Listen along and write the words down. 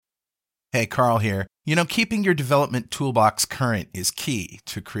Hey, Carl here. You know, keeping your development toolbox current is key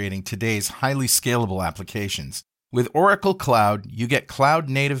to creating today's highly scalable applications. With Oracle Cloud, you get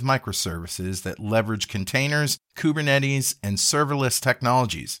cloud-native microservices that leverage containers, Kubernetes, and serverless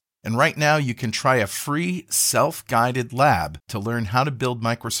technologies. And right now, you can try a free self-guided lab to learn how to build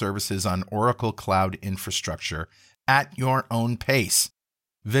microservices on Oracle Cloud infrastructure at your own pace.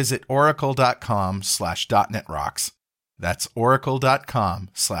 Visit oracle.com/.netrocks. That's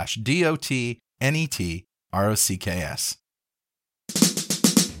oracle.com/DOTNETROCKS.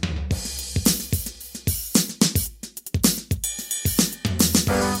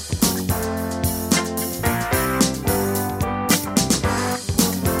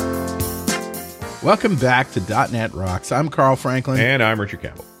 Welcome back to .NET Rocks. I'm Carl Franklin. And I'm Richard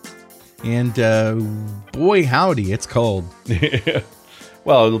Campbell. And boy, howdy, it's cold.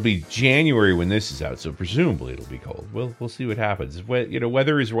 Well, it'll be January when this is out, so presumably it'll be cold. We'll see what happens.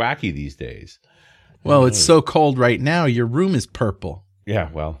 Weather is wacky these days. Well, it's so cold right now. Your room is purple. Yeah,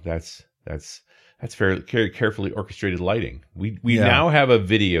 well, that's very carefully orchestrated lighting. We now have a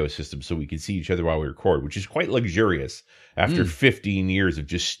video system so we can see each other while we record, which is quite luxurious after 15 years of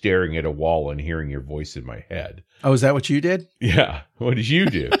just staring at a wall and hearing your voice in my head. Oh, is that what you did? Yeah. What did you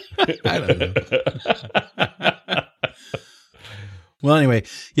do? I don't know. Well, anyway,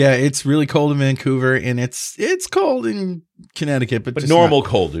 yeah, it's really cold in Vancouver, and it's cold in Connecticut, but just normal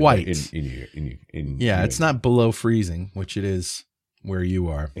cold white. Yeah, it's not below freezing, which it is where you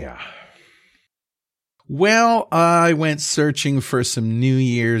are. Yeah. Well, I went searching for some New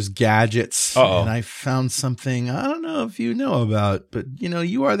Year's gadgets, and I found something I don't know if you know about, but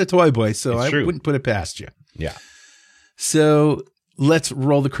you are the toy boy, so I wouldn't put it past you. Yeah. So let's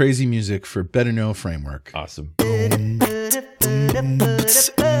roll the crazy music for Better Know Framework. Awesome. All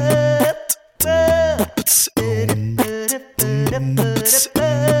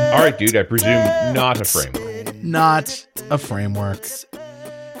right, dude, I presume not a framework. Not a framework.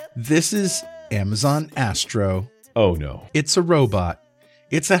 This is Amazon Astro. Oh, no. It's a robot.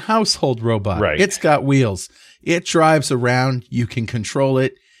 It's a household robot. Right. It's got wheels. It drives around. You can control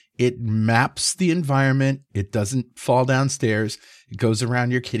it. It maps the environment. It doesn't fall downstairs. It goes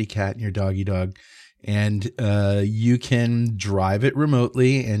around your kitty cat and your doggy dog. And you can drive it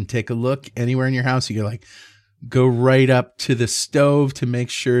remotely and take a look anywhere in your house. You can go right up to the stove to make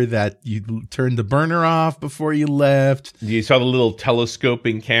sure that you turned the burner off before you left. You saw the little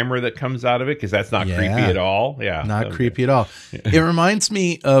telescoping camera that comes out of it? Because that's not creepy at all. Yeah. Not creepy at all. It reminds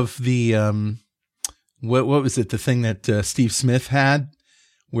me of the, what was it? The thing that Steve Smith had,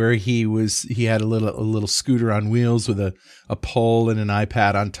 where he had a little scooter on wheels with a pole and an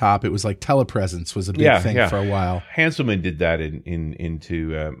iPad on top. It was like telepresence was a big thing for a while. Hanselman did that into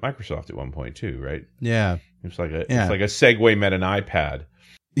Microsoft at one point too, right? Yeah. It's like a Segway met an iPad.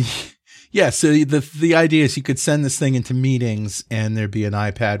 Yeah, so the idea is you could send this thing into meetings and there'd be an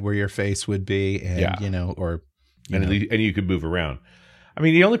iPad where your face would be, and and you could move around. I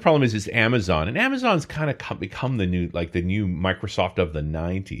mean, the only problem is Amazon, and Amazon's kind of become the new Microsoft of the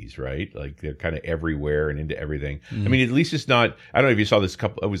 90s, right? Like they're kind of everywhere and into everything. I mean, at least it's not. I don't know if you saw this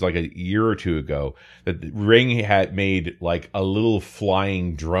it was like a year or two ago that Ring had made like a little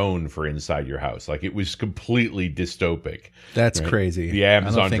flying drone for inside your house. Like it was completely dystopic. That's crazy. The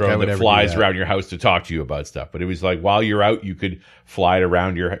Amazon drone that flies around your house to talk to you about stuff. But it was like while you're out, you could fly it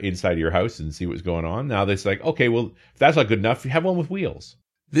around inside of your house and see what's going on. Now that's like, okay, well, if that's not good enough, you have one with wheels.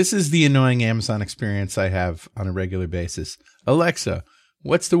 This is the annoying Amazon experience I have on a regular basis. Alexa,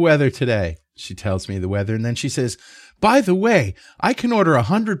 what's the weather today? She tells me the weather, and then she says, by the way, I can order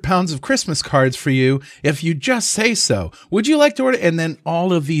 100 pounds of Christmas cards for you if you just say so. Would you like to order? And then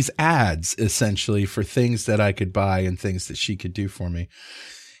all of these ads, essentially, for things that I could buy and things that she could do for me.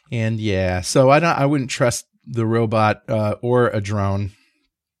 And so I wouldn't trust the robot or a drone.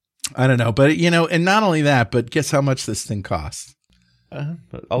 I don't know. But, and not only that, but guess how much this thing costs? A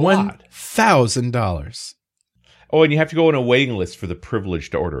lot. $1,000. Oh, and you have to go on a waiting list for the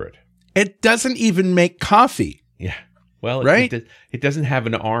privilege to order it. It doesn't even make coffee. Yeah. Well, right? It doesn't have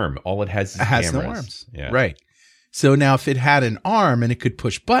an arm. All it has is cameras. No arms. Yeah. Right. So now if it had an arm and it could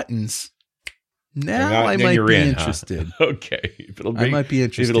push buttons, I might be interested. Huh? Okay. I might be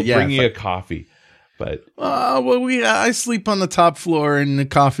interested. If it'll bring you a coffee. But I sleep on the top floor and the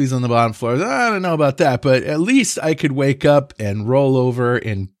coffee's on the bottom floor. I don't know about that, but at least I could wake up and roll over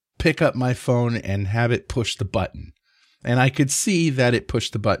and pick up my phone and have it push the button. And I could see that it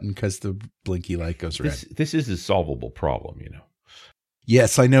pushed the button because the blinky light goes red. This is a solvable problem,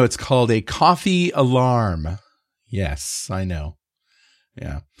 Yes, I know. It's called a coffee alarm. Yes, I know.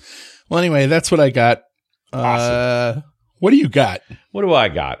 Yeah. Well, anyway, that's what I got. Awesome. What do you got? What do I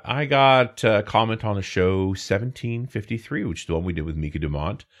got? I got a comment on the show 1753, which is the one we did with Mika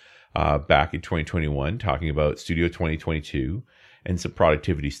Dumont back in 2021, talking about Studio 2022 and some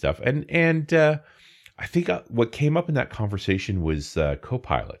productivity stuff. And I think what came up in that conversation was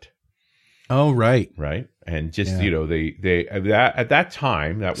Copilot. Oh, right. Right. And just, they at that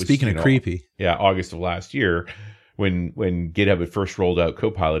time, that was speaking of creepy. Yeah. August of last year, when GitHub had first rolled out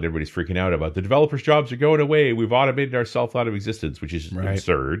Copilot, everybody's freaking out about the developers' jobs are going away. We've automated ourselves out of existence, which is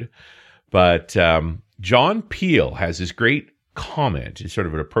absurd. But John Peel has this great comment, it's sort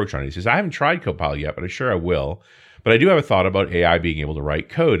of an approach on it. He says, I haven't tried Copilot yet, but I'm sure I will. But I do have a thought about AI being able to write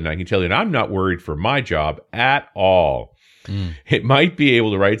code. And I can tell you that I'm not worried for my job at all. It might be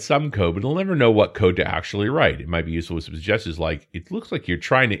able to write some code, but it'll never know what code to actually write. It might be useful with suggestions like, it looks like you're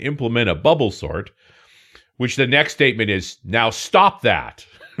trying to implement a bubble sort, which the next statement is, now stop that.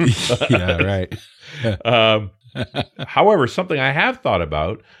 Yeah, right. However, something I have thought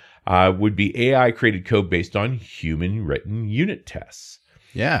about would be AI created code based on human written unit tests.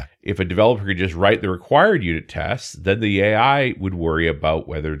 Yeah. If a developer could just write the required unit tests, then the AI would worry about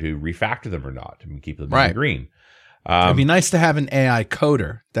whether to refactor them or not and keep them in the green. It'd be nice to have an AI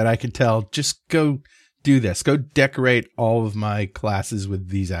coder that I could tell, just go do this. Go decorate all of my classes with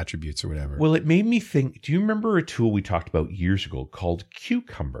these attributes or whatever. Well, it made me think, do you remember a tool we talked about years ago called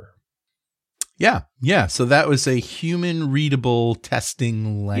Cucumber? Yeah. Yeah. So that was a human readable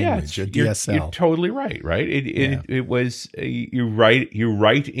testing language, a DSL. You're totally right. Right. It was, you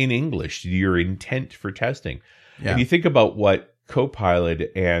write in English, your intent for testing. Yeah. And you think about what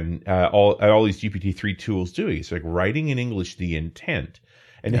Copilot and all these GPT-3 tools doing. It's like writing in English the intent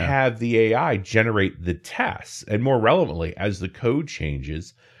and have the AI generate the tests. And more relevantly, as the code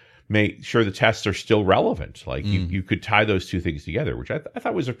changes, make sure the tests are still relevant. Like you could tie those two things together, which I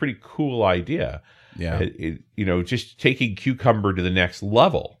thought was a pretty cool idea. Yeah. Just taking Cucumber to the next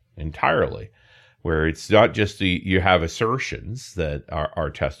level entirely, where it's not just you have assertions that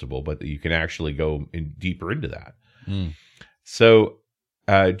are testable, but that you can actually go deeper into that. So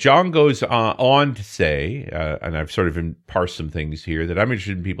John goes on to say, and I've sort of parsed some things here that I'm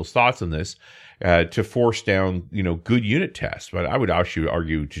interested in people's thoughts on this, to force down, good unit tests. But I would actually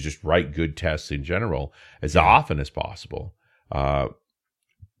argue to just write good tests in general as often as possible,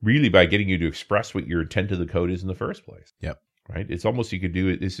 really by getting you to express what your intent of the code is in the first place. Yep. Right. It's almost, you could do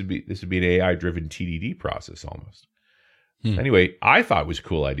it. This would be an AI driven TDD process almost. Anyway, I thought it was a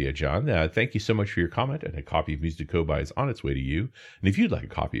cool idea, John. Thank you so much for your comment. And a copy of Music to Code By is on its way to you. And if you'd like a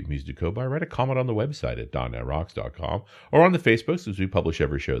copy of Music to Code By, write a comment on the website at .netrocks.com or on the Facebook, since we publish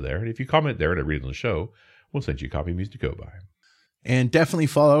every show there. And if you comment there and I read it on the show, we'll send you a copy of Music to Code By. And definitely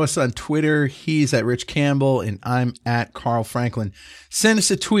follow us on Twitter. He's at Rich Campbell and I'm at Carl Franklin. Send us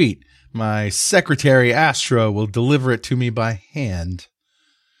a tweet. My secretary, Astro, will deliver it to me by hand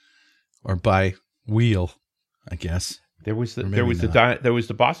or by wheel, I guess. There was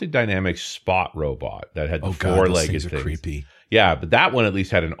the Boston Dynamics Spot robot that had the four-legged things. Creepy. Yeah, but that one at least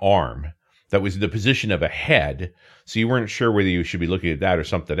had an arm that was in the position of a head, so you weren't sure whether you should be looking at that or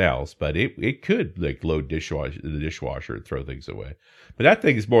something else. But it could load the dishwasher and throw things away. But that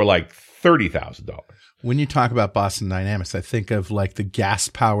thing is more like $30,000. When you talk about Boston Dynamics, I think of like the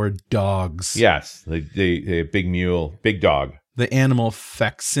gas-powered dogs. Yes, the big mule, big dog. The animal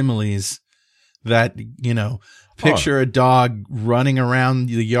facsimiles that, picture a dog running around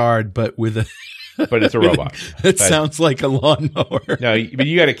the yard, but with a... But it's a robot. It sounds like a lawnmower. No, but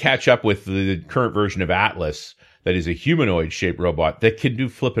you got to catch up with the current version of Atlas that is a humanoid-shaped robot that can do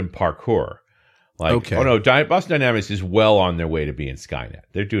flipping parkour. Boston Dynamics is well on their way to being Skynet.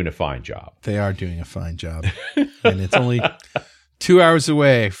 They're doing a fine job. They are doing a fine job. And it's only 2 hours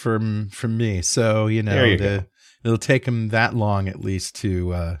away from me. So, it'll take them that long at least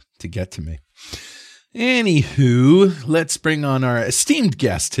to get to me. Anywho, let's bring on our esteemed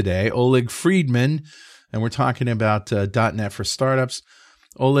guest today, Oleg Fridman, and we're talking about .NET for startups.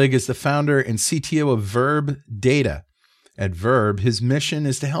 Oleg is the founder and CTO of Verb Data. At Verb, his mission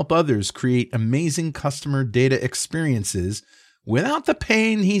is to help others create amazing customer data experiences without the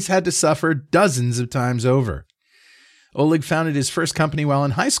pain he's had to suffer dozens of times over. Oleg founded his first company while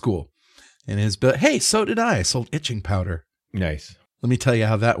in high school and has built, hey, so did I. I sold itching powder. Nice. Let me tell you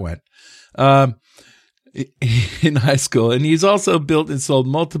how that went. In high school. And he's also built and sold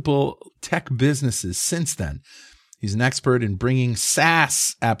multiple tech businesses since then. He's an expert in bringing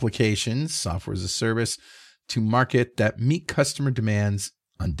SaaS applications, software as a service, to market that meet customer demands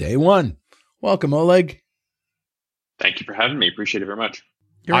on day one. Welcome, Oleg. Thank you for having me. Appreciate it very much.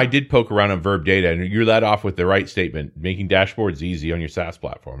 I did poke around on Verb Data, and you led off with the right statement. Making dashboards easy on your SaaS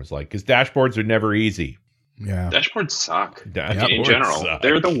platform is because dashboards are never easy. Yeah. Dashboards suck. Dashboards In general, suck.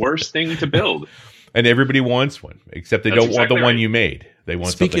 they're the worst thing to build. And everybody wants one, except they That's don't want the exactly one right. you made. They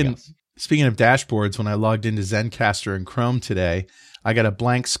want something else. Speaking of dashboards, when I logged into Zencaster in Chrome today, I got a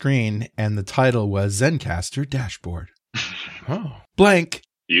blank screen and the title was Zencaster Dashboard. Oh, Blank.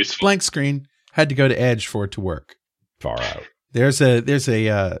 Useful. Blank screen. Had to go to Edge for it to work. far out. There's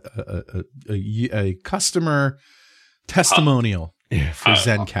a customer testimonial for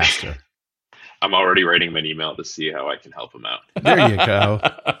Zencaster. I'm already writing him an email to see how I can help him out. There you go.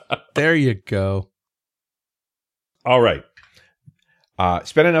 There you go. All right.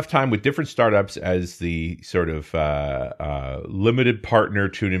 Spend enough time with different startups as the sort of limited partner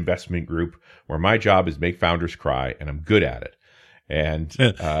to an investment group where my job is make founders cry, and I'm good at it.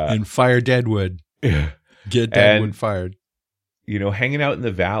 And fire Deadwood. Get Deadwood fired. You know, hanging out in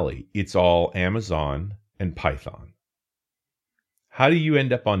the valley, it's all Amazon and Python. How do you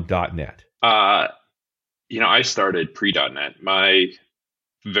end up on .NET? I started pre.NET. My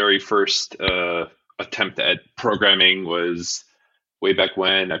very first attempt at programming was way back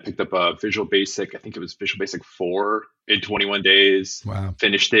when. I picked up a Visual Basic. I think it was Visual Basic 4 in 21 days. Wow.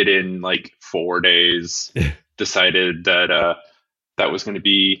 Finished it in like 4 days. Decided that that was going to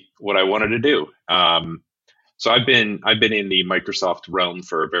be what I wanted to do. So I've been in the Microsoft realm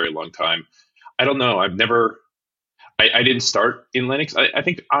for a very long time. I don't know. I didn't start in Linux. I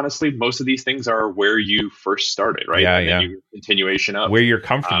think honestly, most of these things are where you first started, right? Yeah, and then you continuation up. Where you're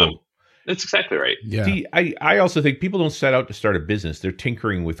comfortable. That's exactly right. Yeah. See, I also think people don't set out to start a business. They're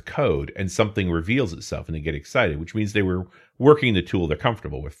tinkering with code and something reveals itself and they get excited, which means they were working the tool they're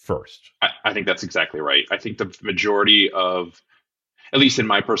comfortable with first. I think that's exactly right. I think the majority of, at least in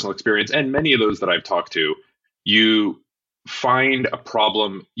my personal experience, and many of those that I've talked to, you find a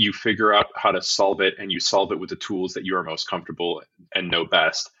problem, you figure out how to solve it, and you solve it with the tools that you are most comfortable and know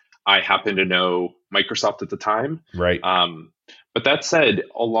best. I happen to know Microsoft at the time. Right. But that said,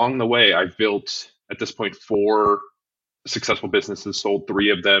 along the way, I've built, at this point, 4 successful businesses, sold 3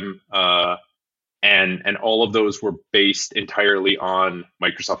 of them, and all of those were based entirely on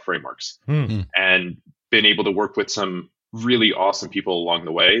Microsoft frameworks. And been able to work with some really awesome people along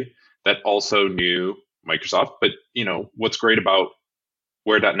the way that also knew Microsoft. But, what's great about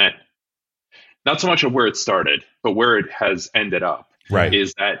where.net, not so much of where it started, but where it has ended up, Right.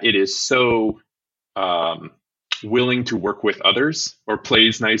 is that it is so willing to work with others, or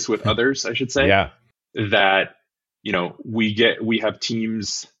plays nice with others, I should say. Yeah. That, we have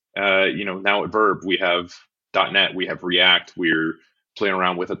teams, now at Verb, we have .NET, we have React, we're playing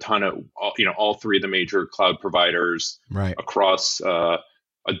around with a ton of, all 3 of the major cloud providers Right. across a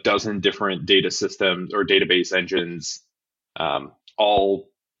dozen different data systems or database engines, all,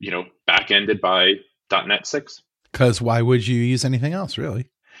 back-ended by .NET 6. Because why would you use anything else, really?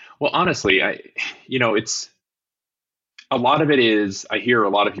 Well, honestly, it's a lot of it is, I hear a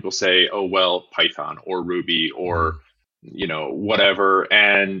lot of people say, oh, well, Python or Ruby or, whatever.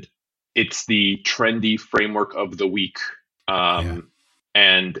 And it's the trendy framework of the week.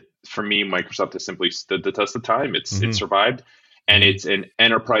 And for me, Microsoft has simply stood the test of time. It survived. And it's an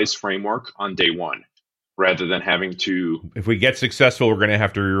enterprise framework on day one, rather than having to... If we get successful, we're going to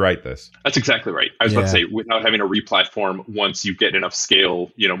have to rewrite this. That's exactly right. I was about to say, without having to replatform, once you get enough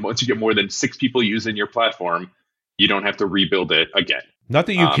scale, once you get more than 6 people using your platform, you don't have to rebuild it again. Not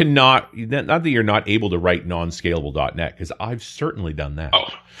that you cannot, not that you're not able to write non-scalable.net, because I've certainly done that. Oh,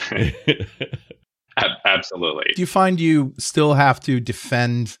 absolutely. Do you find you still have to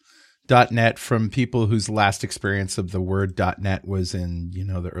defend .NET from people whose last experience of the word .NET was in,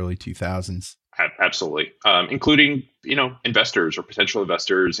 the early 2000s? Absolutely. Including, investors or potential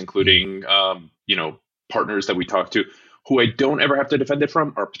investors, including, partners that we talk to, who I don't ever have to defend it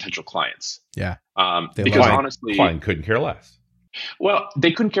from are potential clients. Yeah. Because honestly, client couldn't care less. Well,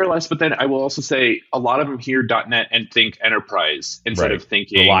 they couldn't care less, but then I will also say a lot of them hear .NET and think enterprise instead of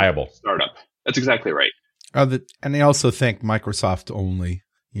thinking reliable startup. That's exactly right. And they also think Microsoft only.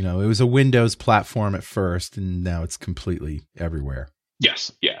 It was a Windows platform at first, and now it's completely everywhere.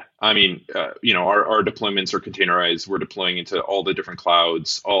 Yes. Yeah. I mean, our deployments are containerized. We're deploying into all the different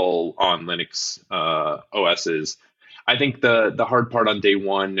clouds, all on Linux OSs. I think the hard part on day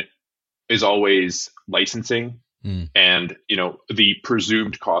one is always licensing and, the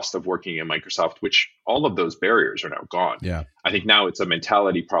presumed cost of working in Microsoft, which all of those barriers are now gone. Yeah. I think now it's a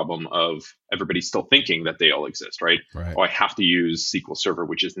mentality problem of everybody still thinking that they all exist, right? Oh, I have to use SQL Server,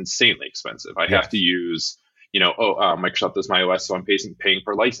 which is insanely expensive. I have to use, Microsoft does my OS, so I'm paying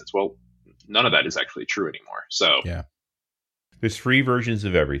per license. Well, none of that is actually true anymore. So there's free versions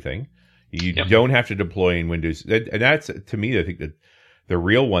of everything. You don't have to deploy in Windows. And that's, to me, I think that The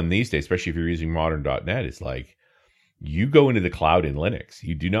real one these days, especially if you're using modern .NET, is like you go into the cloud in Linux.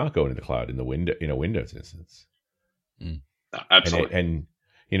 You do not go into the cloud in a Windows instance. Absolutely. And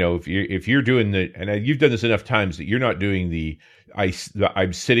if you're doing you've done this enough times that you're not doing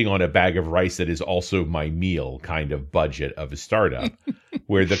I'm sitting on a bag of rice that is also my meal kind of budget of a startup,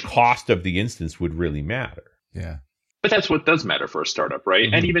 where the cost of the instance would really matter. Yeah. But that's what does matter for a startup,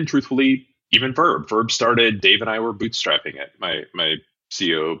 right? And even truthfully, even Verb started, Dave and I were bootstrapping it. My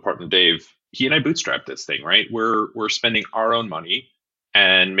CEO partner, Dave, he and I bootstrapped this thing, right? We're spending our own money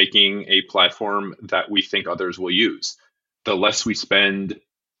and making a platform that we think others will use. The less we spend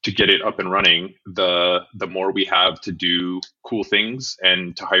to get it up and running, the more we have to do cool things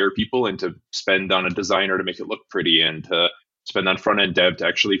and to hire people and to spend on a designer to make it look pretty and to spend on front end dev to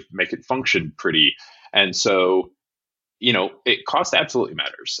actually make it function pretty. And so, cost absolutely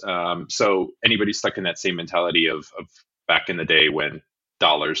matters. So anybody stuck in that same mentality of back in the day when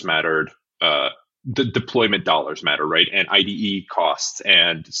dollars mattered, the deployment dollars matter, right? And IDE costs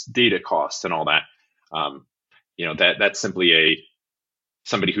and data costs and all that. That's simply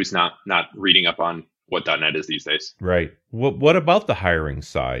somebody who's not reading up on what .NET is these days. Right. What about the hiring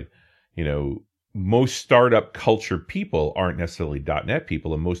side? Most startup culture people aren't necessarily .NET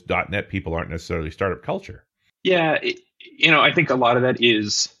people, and most .NET people aren't necessarily startup culture. Yeah, I think a lot of that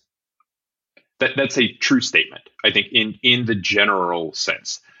is that's a true statement. I think in the general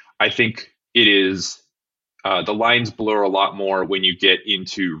sense, I think it is the lines blur a lot more when you get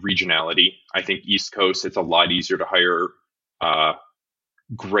into regionality. I think East Coast, it's a lot easier to hire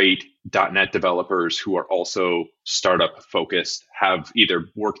great .NET developers who are also startup focused, have either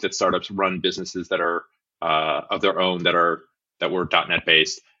worked at startups, run businesses that are of their own that were .NET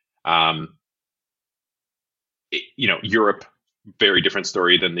based. Europe, very different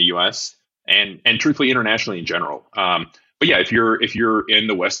story than the US, and truthfully internationally in general. But yeah, if you're in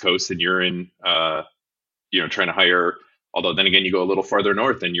the West Coast and you're in trying to hire, although then again you go a little farther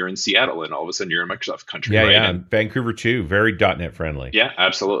north and you're in Seattle and all of a sudden you're in Microsoft country. Yeah, right? yeah, and Vancouver too, very .NET friendly. Yeah,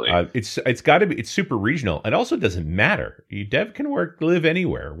 absolutely. It's got to be. It's super regional. It also doesn't matter. Dev can live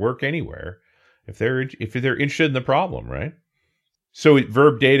anywhere, work anywhere, if they're interested in the problem, right? So at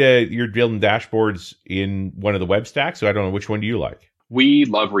Verb Data, you're building dashboards in one of the web stacks. So I don't know, which one do you like? We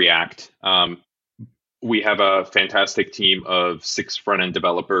love React. We have a fantastic team of 6 front-end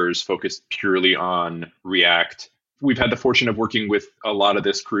developers focused purely on React. We've had the fortune of working with a lot of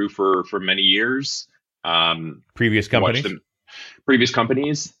this crew for many years. Previous companies? Previous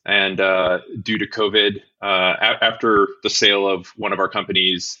companies. And due to COVID, after the sale of one of our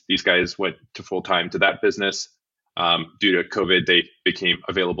companies, these guys went to full-time to that business. Due to COVID, they became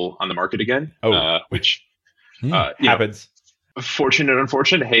available on the market again, which happens. Fortunate,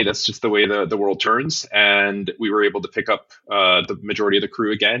 unfortunate. Hey, that's just the way the world turns. And we were able to pick up the majority of the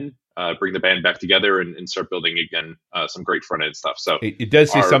crew again, bring the band back together, and start building again some great front end stuff. So it does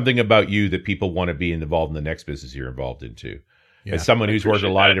say something about you that people want to be involved in the next business you're involved in too. Yeah, as someone who's worked a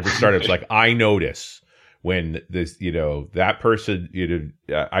lot of different startups, like I notice when this, that person,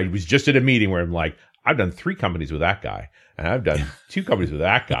 I was just at a meeting where I'm like, I've done 3 companies with that guy, and I've done 2 companies with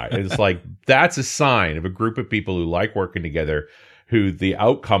that guy. And it's like, that's a sign of a group of people who like working together, who the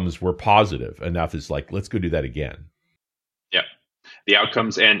outcomes were positive enough. Is like, let's go do that again. Yeah. The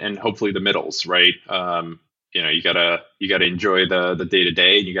outcomes and hopefully the middles, right? You gotta enjoy the day to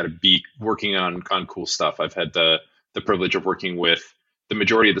day, and you gotta be working on cool stuff. I've had the privilege of working with the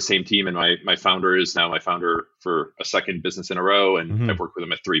majority of the same team, and my founder is now my founder for a second business in a row, and I've worked with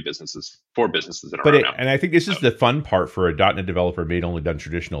him at 4 businesses in a row now. And I think this is the fun part for a .NET developer made only done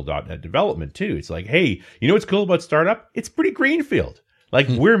traditional .NET development too. It's like, hey, what's cool about startup? It's pretty greenfield. Like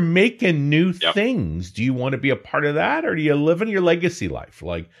we're making new things. Do you want to be a part of that, or do you live in your legacy life?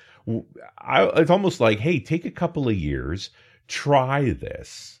 Like, it's almost like, hey, take a couple of years, try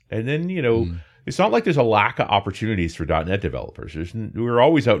this, and then It's not like there's a lack of opportunities for .NET developers. We're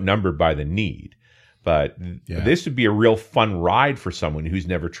always outnumbered by the need. But this would be a real fun ride for someone who's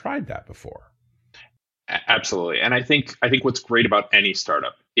never tried that before. Absolutely. And I think what's great about any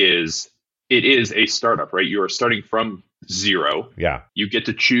startup is it is a startup, right? You are starting from zero. Yeah. You get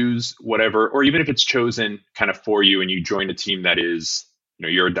to choose whatever, or even if it's chosen kind of for you and you join a team that is,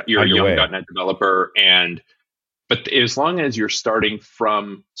 you're a young .NET developer, but as long as you're starting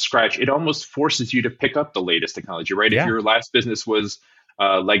from scratch, it almost forces you to pick up the latest technology, right? Yeah. If your last business was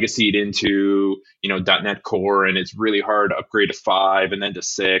legacied into, .NET Core, and it's really hard to upgrade to 5 and then to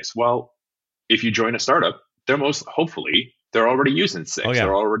 6. Well, if you join a startup, hopefully they're already using 6.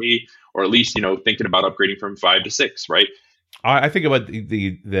 They're already, or at least, thinking about upgrading from 5 to 6, right? I think about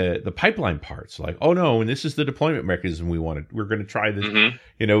the pipeline parts, like, oh no, and this is the deployment mechanism we're going to try this.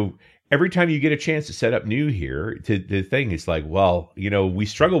 Every time you get a chance to set up new here, the thing is like, well, we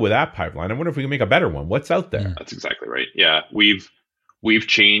struggle with that pipeline. I wonder if we can make a better one. What's out there? That's exactly right. Yeah, we've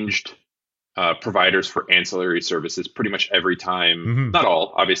changed providers for ancillary services pretty much every time. Not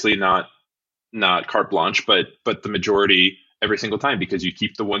all, obviously, not carte blanche, but the majority every single time, because you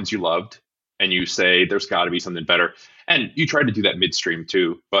keep the ones you loved and you say there's got to be something better. And you try to do that midstream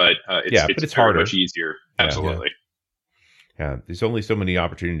too, but it's harder, much easier. Absolutely. Yeah, there's only so many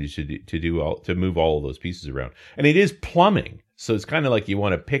opportunities to move all of those pieces around, and it is plumbing. So it's kind of like you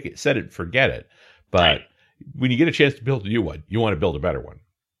want to pick it, set it, forget it. But when you get a chance to build a new one, you want to build a better one.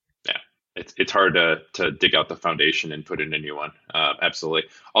 Yeah, it's hard to dig out the foundation and put in a new one. Absolutely.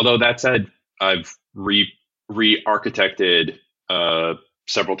 Although that said, I've re-architected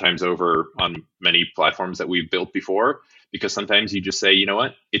several times over on many platforms that we've built before, because sometimes you just say, you know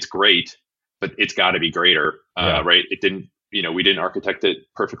what, it's great, but it's got to be greater, right? It didn't. We didn't architect it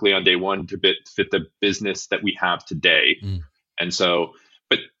perfectly on day one to fit the business that we have today. And so,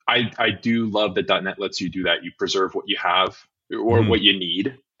 but I do love that .NET lets you do that. You preserve what you have or what you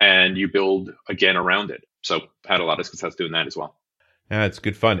need, and you build again around it. So had a lot of success doing that as well. Yeah, it's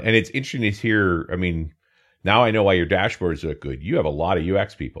good fun. And it's interesting to hear. I mean, now I know why your dashboards look good. You have a lot of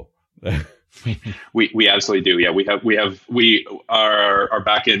UX people. We absolutely do. Yeah, our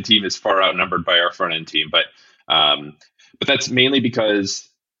back end team is far outnumbered by our front end team, but that's mainly because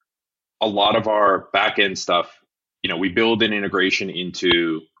a lot of our back-end stuff, we build an integration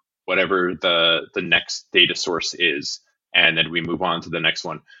into whatever the next data source is, and then we move on to the next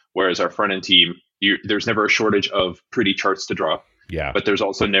one. Whereas our front-end team, there's never a shortage of pretty charts to draw. Yeah. But there's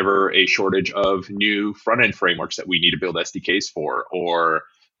also never a shortage of new front-end frameworks that we need to build SDKs for, or,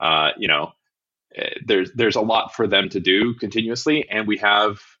 there's a lot for them to do continuously. And we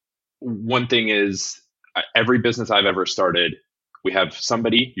have, one thing is, every business I've ever started, we have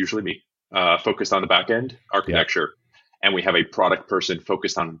somebody, usually me, focused on the back end architecture, and we have a product person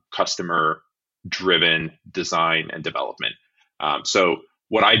focused on customer-driven design and development. So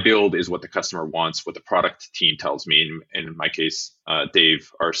what I build is what the customer wants, what the product team tells me. And in my case, Dave,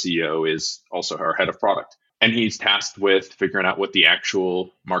 our CEO, is also our head of product, and he's tasked with figuring out what the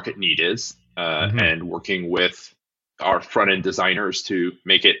actual market need is, and working with our front-end designers to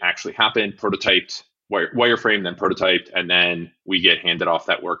make it actually happen, prototyped, wireframe, then prototyped, and then we get handed off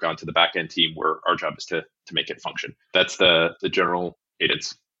that work onto the back end team, where our job is to make it function. That's the general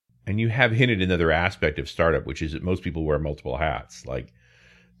cadence. And you have hinted another aspect of startup, which is that most people wear multiple hats. Like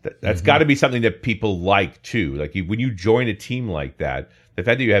that's got to be something that people like too. Like when you join a team like that, the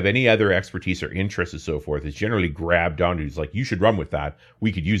fact that you have any other expertise or interest and so forth is generally grabbed onto. It's like, you should run with that.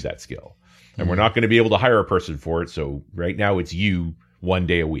 We could use that skill, and we're not going to be able to hire a person for it. So right now it's you 1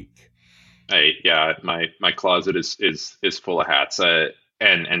 day a week. My closet is full of hats,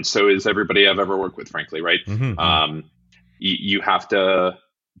 and so is everybody I've ever worked with, frankly, right? You have to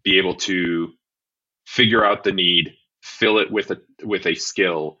be able to figure out the need, fill it with a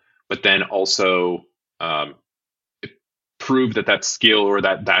skill, but then also prove that skill or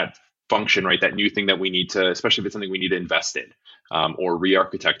that function, right, that new thing that we need to, especially if it's something we need to invest in, or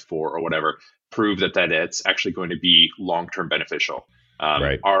re-architect for or whatever, prove that it's actually going to be long-term beneficial.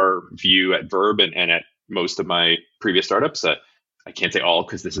 Our view at Verb and at most of my previous startups, I can't say all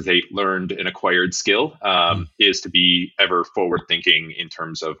because this is a learned and acquired skill, is to be ever forward thinking in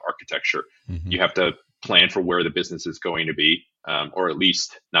terms of architecture. You have to plan for where the business is going to be, or at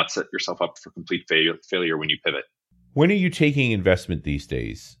least not set yourself up for complete failure when you pivot. When are you taking investment these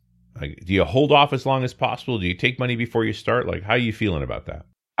days? Like, do you hold off as long as possible? Do you take money before you start? Like, how are you feeling about that?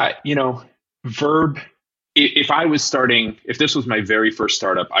 Verb, if this was my very first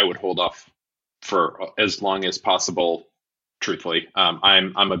startup, I would hold off for as long as possible. Truthfully,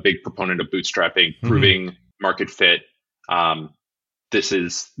 I'm a big proponent of bootstrapping, proving market fit. Verb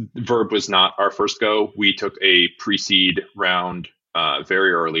was not our first go. We took a pre-seed round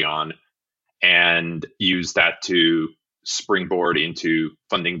very early on and used that to springboard into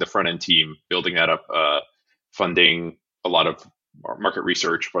funding the front end team, building that up, funding a lot of market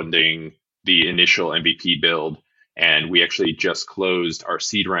research, funding the initial MVP build. And we actually just closed our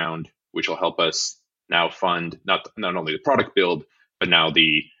seed round, which will help us now fund not only the product build, but now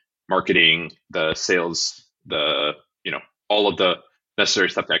the marketing, the sales, all of the necessary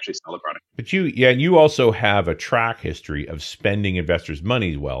stuff to actually sell the product. But you also have a track history of spending investors'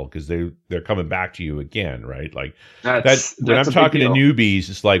 money well, because they're coming back to you again, right? Like that's when I'm talking to newbies,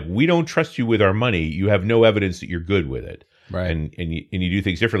 it's like, we don't trust you with our money. You have no evidence that you're good with it. Right. And you do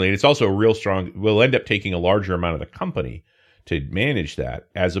things differently. And it's also a real strong, we'll end up taking a larger amount of the company to manage that,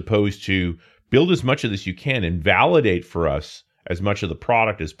 as opposed to build as much of this you can and validate for us as much of the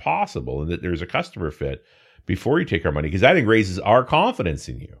product as possible and that there's a customer fit before you take our money, because that raises our confidence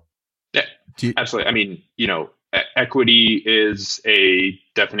in you. Yeah, absolutely. I mean, equity is a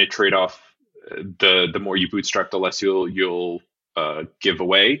definite trade-off. The more you bootstrap, the less you'll give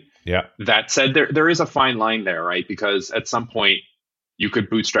away. Yeah. That said, there is a fine line there, right? Because at some point you could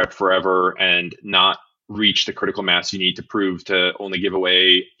bootstrap forever and not reach the critical mass you need to prove to only give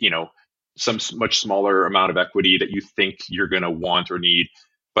away, some much smaller amount of equity that you think you're going to want or need.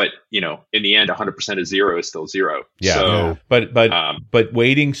 But, in the end, 100% of zero is still zero. Yeah. So, but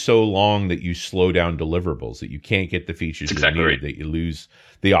waiting so long that you slow down deliverables, that you can't get the features exactly you need, right. that you lose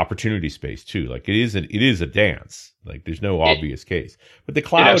the opportunity space too. Like it is a dance. Like there's no obvious case. But the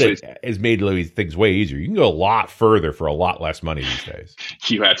cloud has made things way easier. You can go a lot further for a lot less money these days.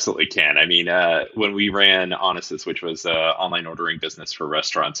 You absolutely can. I mean, when we ran Honest's, which was an online ordering business for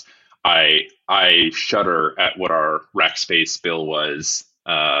restaurants, I shudder at what our rack space bill was.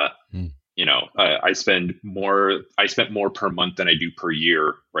 I spent more per month than I do per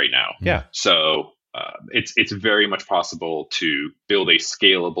year right now. Yeah. So it's very much possible to build a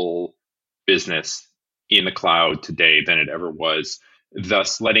scalable business in the cloud today than it ever was.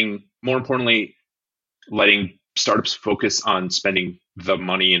 Thus, more importantly, letting startups focus on spending the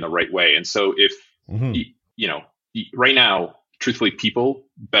money in the right way. And so, if right now, truthfully, people,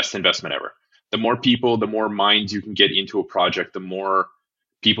 best investment ever. The more people, the more minds you can get into a project, the more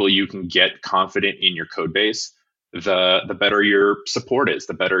people you can get confident in your code base, the better your support is,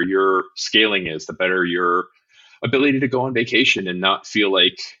 the better your scaling is, the better your ability to go on vacation and not feel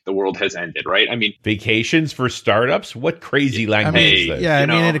like the world has ended, right? I mean, vacations for startups? What crazy language is that?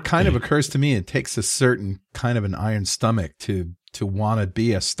 Yeah, it kind of occurs to me, it takes a certain kind of an iron stomach to want to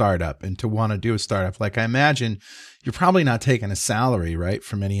be a startup and to want to do a startup. Like I imagine you're probably not taking a salary, right,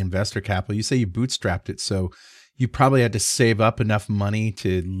 from any investor capital. You say you bootstrapped it, so you probably had to save up enough money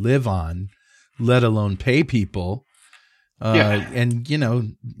to live on, let alone pay people. And,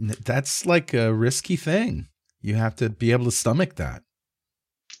 that's like a risky thing. You have to be able to stomach that.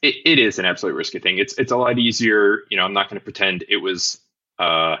 It is an absolute risky thing. It's a lot easier. I'm not going to pretend it was.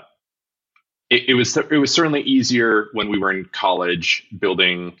 It was certainly easier when we were in college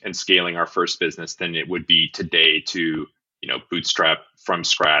building and scaling our first business than it would be today to bootstrap from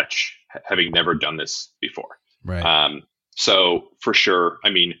scratch, having never done this before. Right. So for sure,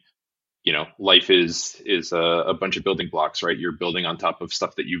 I mean, life is a bunch of building blocks, right? You're building on top of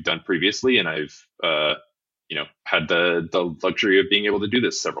stuff that you've done previously, and I've had the luxury of being able to do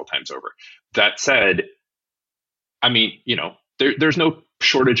this several times over. That said, I mean, there's no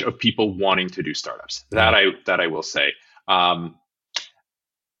shortage of people wanting to do startups. That I will say. I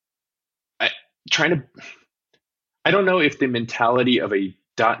don't know if the mentality of a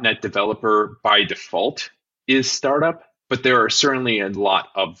 .NET developer by default is startup, but there are certainly a lot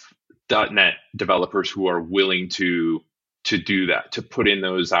of .NET developers who are willing to do that, to put in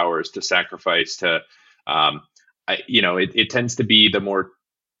those hours, to sacrifice, to it tends to be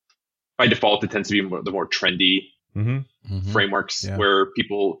by default, it tends to be the more trendy frameworks where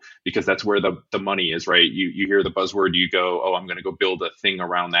people, because that's where the money is, right? You hear the buzzword, you go, oh, I'm going to go build a thing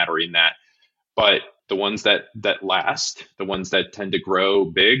around that or in that. But the ones that last, the ones that tend to grow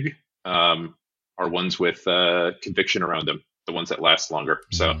big, are ones with conviction around them, the ones that last longer.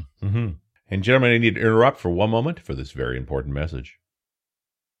 So, And gentlemen, I need to interrupt for one moment for this very important message.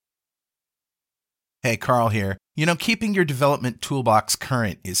 Hey, Carl here. Keeping your development toolbox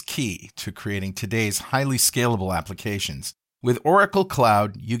current is key to creating today's highly scalable applications. With Oracle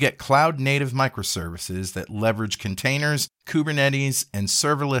Cloud, you get cloud-native microservices that leverage containers, Kubernetes, and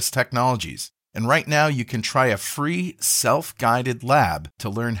serverless technologies. And right now, you can try a free self-guided lab to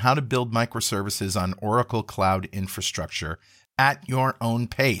learn how to build microservices on Oracle Cloud infrastructure at your own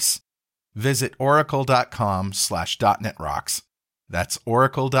pace. Visit oracle.com/.netrocks. That's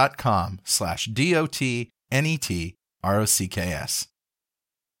oracle.com/DOTNETROCKS.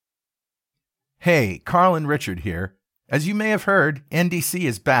 Hey, Carl and Richard here. As you may have heard, NDC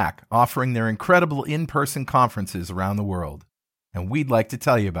is back, offering their incredible in-person conferences around the world. And we'd like to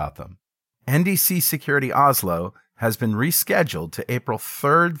tell you about them. NDC Security Oslo has been rescheduled to April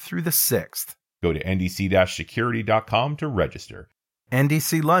 3rd through the 6th. Go to ndc-security.com to register.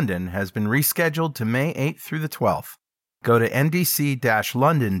 NDC London has been rescheduled to May 8th through the 12th. Go to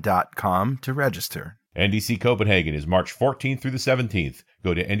ndc-london.com to register. NDC Copenhagen is March 14th through the 17th.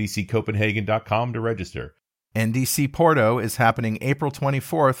 Go to ndccopenhagen.com to register. NDC Porto is happening April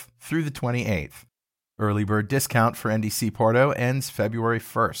 24th through the 28th. Early bird discount for NDC Porto ends February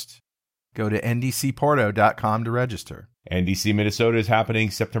 1st. Go to ndcporto.com to register. NDC Minnesota is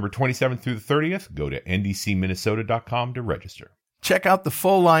happening September 27th through the 30th. Go to ndcminnesota.com to register. Check out the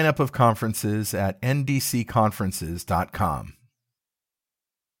full lineup of conferences at ndcconferences.com.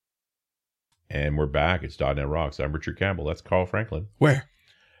 And we're back. It's .NET Rocks. I'm Richard Campbell. That's Carl Franklin. Where?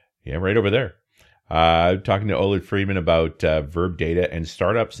 Yeah, right over there. Talking to Oleg Fridman about Verb Data and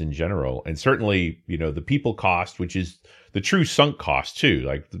startups in general. And certainly, the people cost, which is the true sunk cost too.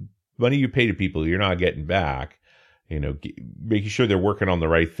 Like the money you pay to people, you're not getting back. Making sure they're working on the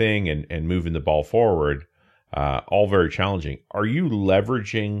right thing and moving the ball forward, all very challenging. Are you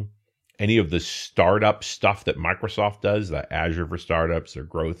leveraging any of the startup stuff that Microsoft does, the Azure for Startups or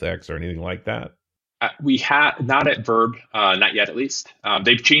GrowthX or anything like that? We have not at Verb, not yet at least.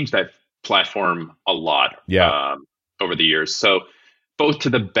 They've changed that platform a lot over the years. So both to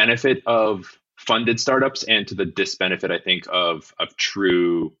the benefit of funded startups and to the disbenefit, I think, of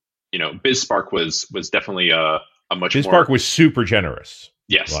true, BizSpark was definitely a much BizSpark more, was super generous.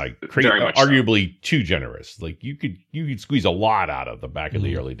 Yes, very much arguably too generous. Like you could squeeze a lot out of them back in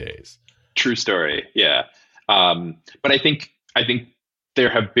the early days. True story. Yeah. But I think there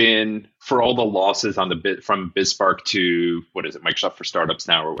have been, for all the losses on the bit from BizSpark to what is it, Microsoft for Startups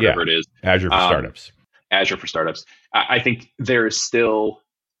now or whatever it is, Azure for Startups. Azure for Startups. I think there is still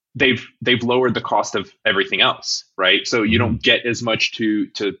they've lowered the cost of everything else, right? So you don't get as much to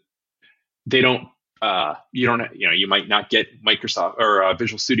they don't. You might not get Microsoft or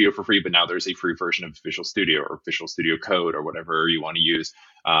Visual Studio for free, but now there's a free version of Visual Studio or Visual Studio Code or whatever you want to use.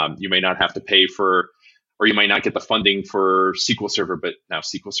 You may not have to pay for, or you might not get the funding for SQL Server, but now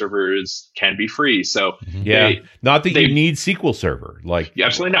SQL Servers can be free. So not that you need SQL Server,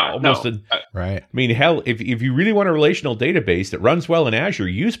 absolutely not. Right. I mean, hell, if you really want a relational database that runs well in Azure,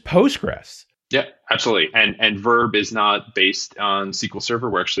 use Postgres. Yeah, absolutely. And Verb is not based on SQL Server.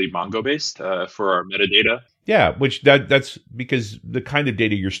 We're actually Mongo based for our metadata. Yeah, which that's because the kind of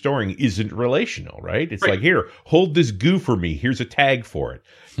data you're storing isn't relational, right? It's like, here, hold this goo for me. Here's a tag for it.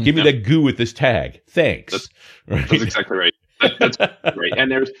 Give me that goo with this tag. Thanks. That's exactly right. That's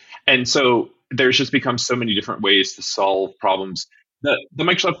right. And so there's just become so many different ways to solve problems. The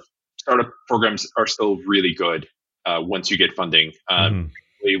Microsoft startup programs are still really good once you get funding.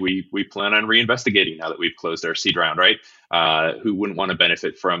 We plan on reinvestigating now that we've closed our seed round, right? Who wouldn't want to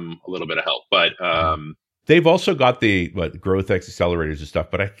benefit from a little bit of help? But they've also got the GrowthX accelerators and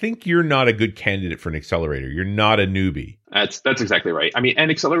stuff. But I think you're not a good candidate for an accelerator. You're not a newbie. That's exactly right. I mean, and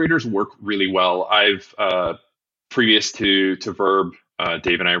accelerators work really well. I've previous to Verb,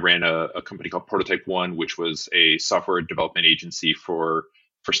 Dave and I ran a company called Prototype One, which was a software development agency for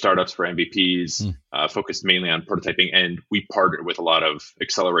startups, for MVPs, focused mainly on prototyping. And we partnered with a lot of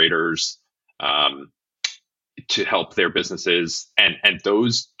accelerators to help their businesses. And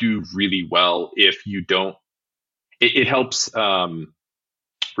those do really well if you don't, it helps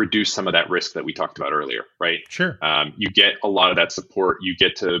reduce some of that risk that we talked about earlier, right? Sure. You get a lot of that support. You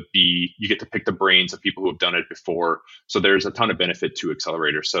get to pick the brains of people who have done it before. So there's a ton of benefit to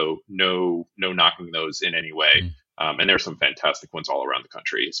accelerators. So no knocking those in any way. And there's some fantastic ones all around the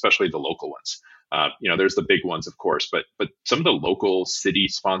country, especially the local ones. There's the big ones, of course, but some of the local city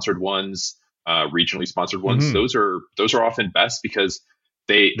sponsored ones, regionally sponsored ones, those are often best because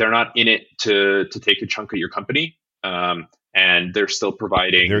they're not in it to take a chunk of your company. And they're still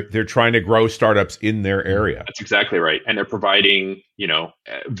providing. They're trying to grow startups in their area. That's exactly right. And they're providing,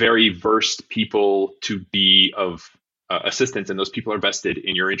 very versed people to be of assistance, and those people are vested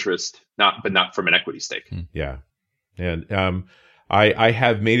in your interest, but not from an equity stake. Yeah. And I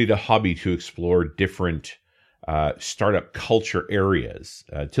have made it a hobby to explore different startup culture areas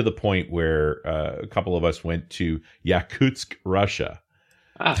to the point where a couple of us went to Yakutsk, Russia,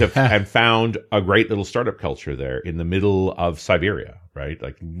 and found a great little startup culture there in the middle of Siberia, right?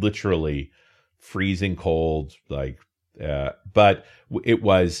 Like literally freezing cold, but it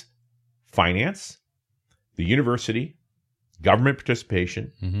was finance, the university, government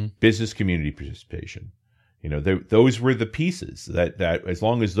participation, business community participation. Those were the pieces that as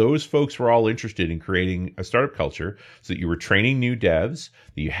long as those folks were all interested in creating a startup culture so that you were training new devs,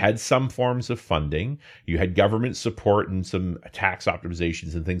 that you had some forms of funding, you had government support and some tax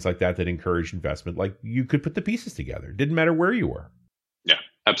optimizations and things like that encouraged investment, like you could put the pieces together. It didn't matter where you were. Yeah,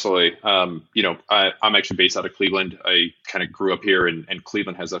 absolutely. I'm actually based out of Cleveland. I kind of grew up here, and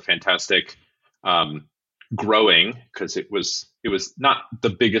Cleveland has a fantastic growing, because it was not the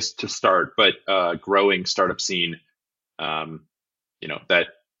biggest to start, but growing startup scene. That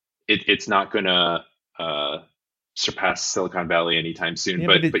it's not going to surpass Silicon Valley anytime soon.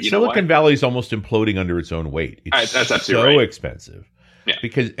 Yeah, but Silicon Valley is almost imploding under its own weight. It's that's absolutely so right. expensive. Yeah.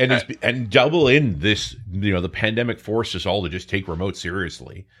 Because and double in this, the pandemic forced us all to just take remote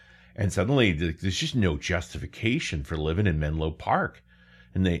seriously, and suddenly there's just no justification for living in Menlo Park,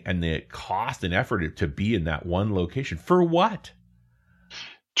 and the cost and effort to be in that one location for what?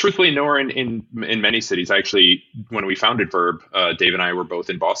 Truthfully, nowhere in many cities. Actually, when we founded Verb, Dave and I were both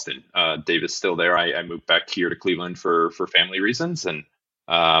in Boston. Dave is still there. I moved back here to Cleveland for family reasons, and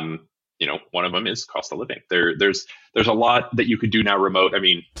one of them is cost of living. There's a lot that you could do now remote. I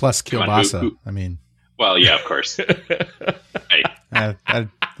mean, plus kielbasa. Well, yeah, of course. Hey.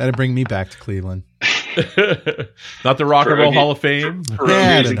 That'd bring me back to Cleveland. Not the Rock and Roll Hall of Fame. No.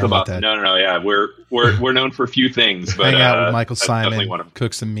 Yeah, we're known for a few things, but hang out with Michael Simon,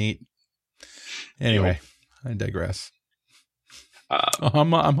 cook some meat. Anyway, I digress.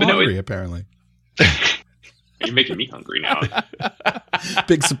 I'm hungry. Apparently, you're making me hungry now.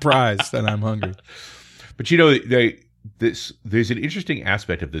 Big surprise that I'm hungry. But there's an interesting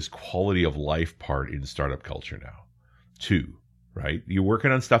aspect of this quality of life part in startup culture now, too. Right? You're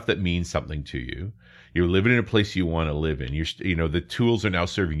working on stuff that means something to you. You're living in a place you want to live in. The tools are now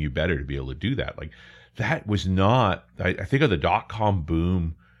serving you better to be able to do that. Like that was not, I think of the .com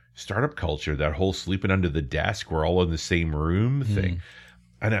boom startup culture, that whole sleeping under the desk, we're all in the same room thing.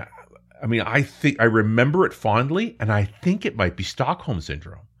 And I remember it fondly, and I think it might be Stockholm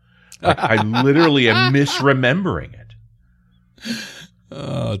syndrome. Like, I literally am misremembering it.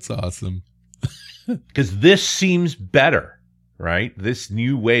 Oh, it's awesome. Because this seems better. Right? This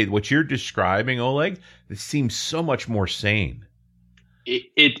new way, what you're describing, Oleg, this seems so much more sane.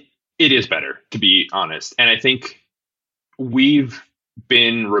 It is better, to be honest. And I think we've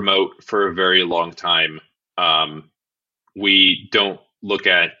been remote for a very long time. We don't look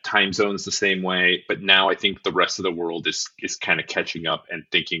at time zones the same way, but now I think the rest of the world is kind of catching up and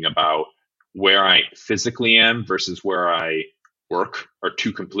thinking about where I physically am versus where I work are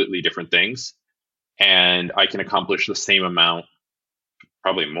two completely different things. And I can accomplish the same amount,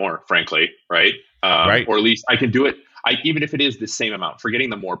 probably more, frankly, right? Right. Or at least I can do it. Even if it is the same amount, forgetting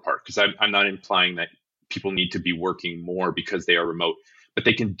the more part, because I'm not implying that people need to be working more because they are remote, but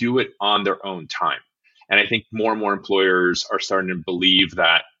they can do it on their own time. And I think more and more employers are starting to believe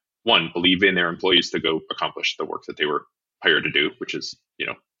in their employees to go accomplish the work that they were hired to do, which is,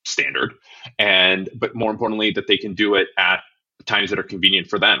 standard. But more importantly, that they can do it at times that are convenient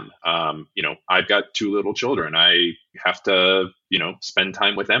for them. I've got two little children. I have to, spend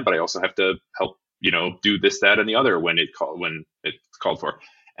time with them, but I also have to help, do this, that, and the other when it's called for.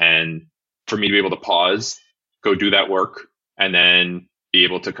 And for me to be able to pause, go do that work, and then be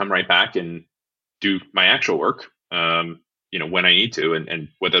able to come right back and do my actual work, when I need to, and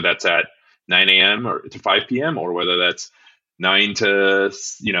whether that's at 9 a.m. or to 5 p.m. or whether that's 9 to,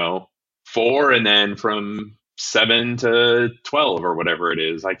 4, and then from 7 to 12 or whatever it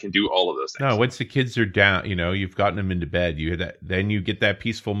is, I can do all of those things. No, once the kids are down, you've gotten them into bed, then you get that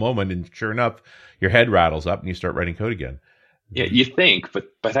peaceful moment, and sure enough, your head rattles up and you start writing code again. Yeah, you think, but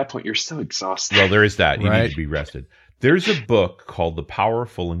by that point, you're so exhausted. Well, there is that. You Right. need to be rested. There's a book called The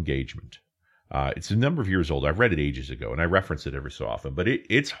Powerful Engagement. It's a number of years old. I've read it ages ago, and I reference it every so often. But the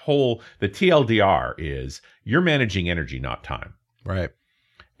TLDR is you're managing energy, not time. Right.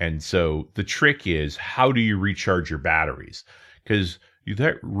 And so the trick is, how do you recharge your batteries? Because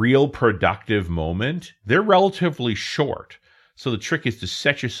that real productive moment, they're relatively short. So the trick is to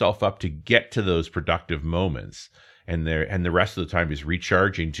set yourself up to get to those productive moments, and the rest of the time is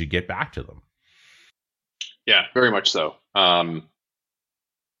recharging to get back to them. Yeah, very much so.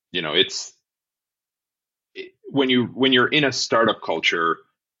 When you're in a startup culture,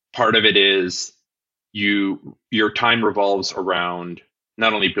 part of it is your time revolves around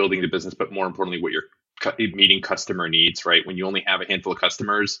not only building the business, but more importantly, what you're meeting customer needs, right? When you only have a handful of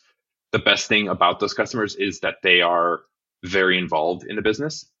customers, the best thing about those customers is that they are very involved in the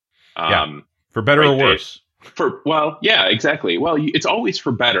business. For better or worse. Yeah, exactly. Well, it's always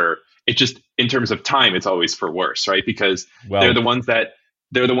for better. It just, in terms of time, it's always for worse, right? Because they're the ones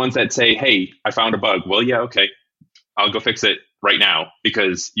that say, "Hey, I found a bug." Well, yeah, okay, I'll go fix it right now,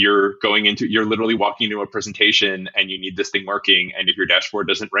 because you're literally walking into a presentation and you need this thing working. And if your dashboard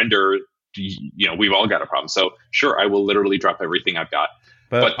doesn't render, we've all got a problem. So sure, I will literally drop everything I've got.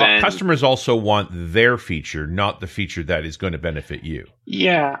 But then customers also want their feature, not the feature that is going to benefit you.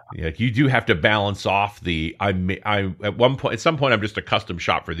 Yeah. Like you do have to balance off at some point, I'm just a custom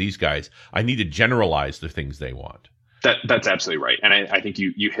shop for these guys. I need to generalize the things they want. That's absolutely right. And I think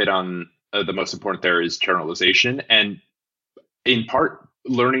you hit on the most important there is generalization, and in part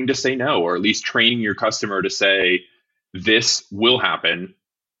learning to say no, or at least training your customer to say, this will happen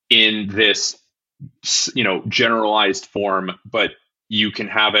in this, generalized form, but you can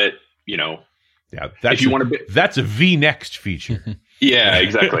have it, Yeah, if you want to. That's a V next feature. Yeah,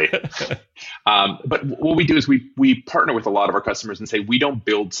 exactly. But what we do is we partner with a lot of our customers and say we don't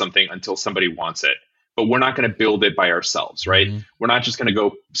build something until somebody wants it, but we're not going to build it by ourselves, right? We're not just going to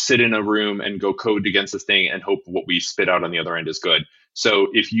go sit in a room and go code against this thing and hope what we spit out on the other end is good. So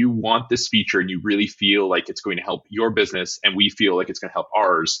if you want this feature and you really feel like it's going to help your business and we feel like it's going to help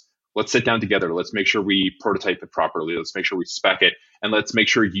ours, let's sit down together. Let's make sure we prototype it properly. Let's make sure we spec it. And let's make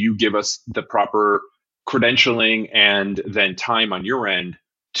sure you give us the proper credentialing and then time on your end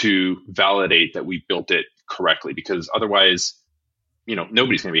to validate that we built it correctly. Because otherwise,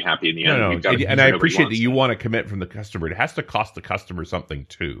 nobody's going to be happy in the end. No. And I appreciate that you want to commit from the customer. It has to cost the customer something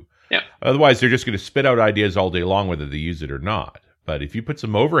too. Yeah. Otherwise, they're just going to spit out ideas all day long, whether they use it or not. But if you put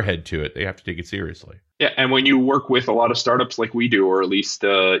some overhead to it, they have to take it seriously. Yeah, and when you work with a lot of startups like we do, or at least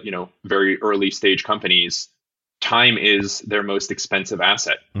very early stage companies, time is their most expensive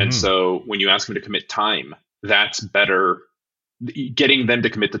asset. And so when you ask them to commit time, that's better. Getting them to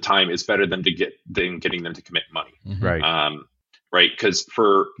commit the time is better than getting them to commit money. Right. Right. Because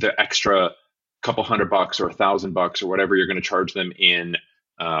for the extra couple $100 or $1,000 or whatever you're going to charge them in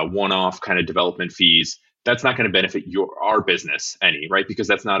one-off kind of development fees, that's not going to benefit our business any, right? Because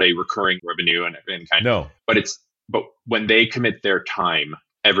that's not a recurring revenue and kind of. No. But when they commit their time,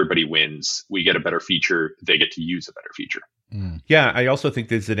 everybody wins. We get a better feature. They get to use a better feature. Yeah, I also think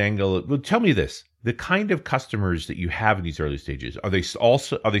there's an angle. Well, tell me this: the kind of customers that you have in these early stages, are they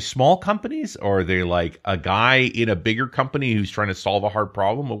small companies, or are they like a guy in a bigger company who's trying to solve a hard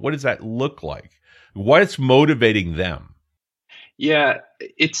problem? Or what does that look like? What's motivating them? Yeah,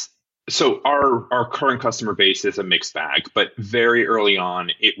 so our current customer base is a mixed bag, but very early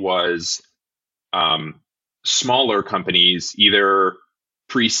on it was smaller companies, either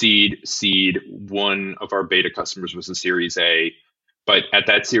pre-seed, seed. One of our beta customers was a Series A, but at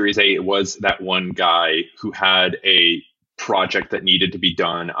that Series A, it was that one guy who had a project that needed to be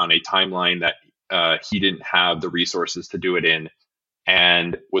done on a timeline that he didn't have the resources to do it in,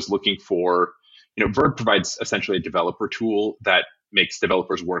 and was looking for, Verb provides essentially a developer tool that makes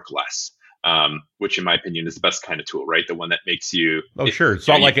developers work less, which in my opinion is the best kind of tool, right? The one that makes you... Sure. It's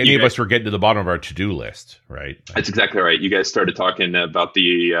not like any of us were getting to the bottom of our to-do list, right? That's exactly right. You guys started talking about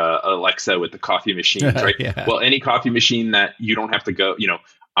the Alexa with the coffee machines, right? Yeah. Well, any coffee machine that you don't have to go,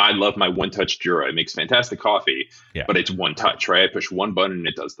 I love my one-touch Jura. It makes fantastic coffee, but it's one touch, right? I push one button and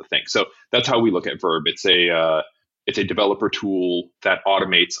it does the thing. So that's how we look at Verb. It's a developer tool that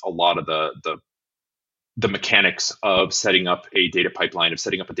automates a lot of the mechanics of setting up a data pipeline, of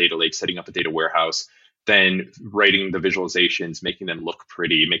setting up a data lake, setting up a data warehouse, then writing the visualizations, making them look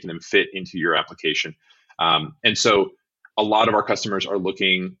pretty, making them fit into your application. And so a lot of our customers are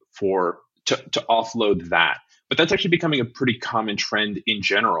looking to offload that. But that's actually becoming a pretty common trend in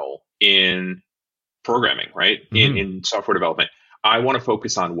general in programming, right? In software development. I want to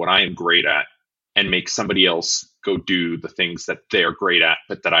focus on what I am great at and make somebody else go do the things that they're great at,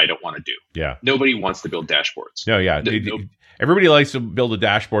 but that I don't want to do. Yeah. Nobody wants to build dashboards. No, yeah. Everybody likes to build a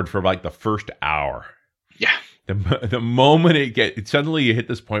dashboard for like the first hour. Yeah. The moment suddenly you hit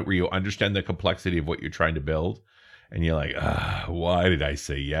this point where you understand the complexity of what you're trying to build, and you're like, why did I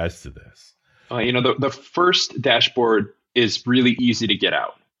say yes to this? The first dashboard is really easy to get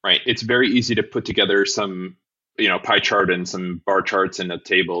out, right? It's very easy to put together some pie chart and some bar charts in a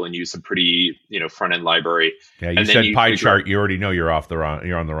table and use some pretty, front end library. Yeah, you said pie chart. You already know you're on the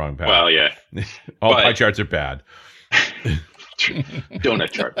wrong path. Well, yeah. All pie charts are bad.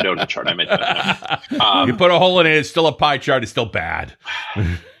 Donut chart. I meant that. You put a hole in it, it's still a pie chart. It's still bad.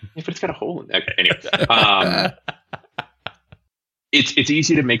 Yeah, but it's got a hole in it. Okay, anyway. It's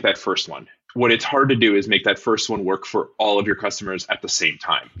easy to make that first one. What it's hard to do is make that first one work for all of your customers at the same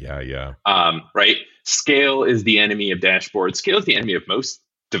time. Yeah. Right? Scale is the enemy of dashboards. Scale is the enemy of most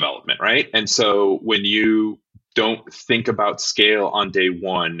development, right? And so when you don't think about scale on day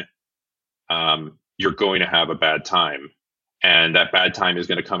one, you're going to have a bad time. And that bad time is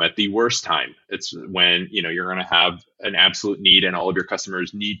going to come at the worst time. It's when, you're going to have an absolute need and all of your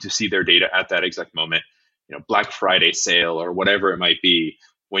customers need to see their data at that exact moment. Black Friday sale or whatever it might be.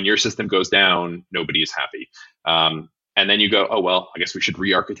 When your system goes down, nobody is happy. And then you go, oh, well, I guess we should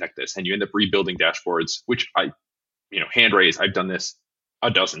re-architect this. And you end up rebuilding dashboards, which hand raise, I've done this a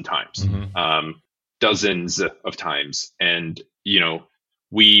dozen times, dozens of times. And,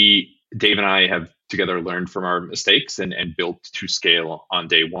 Dave and I have together learned from our mistakes and built to scale on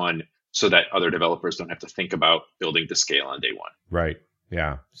day one so that other developers don't have to think about building to scale on day one. Right.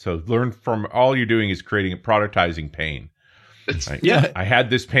 Yeah. So learn from all you're doing is creating productizing pain. Yeah. I had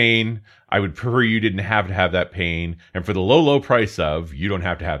this pain. I would prefer you didn't have to have that pain. And for the low price of, you don't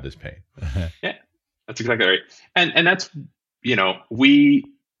have to have this pain. Yeah, that's exactly right. And that's, we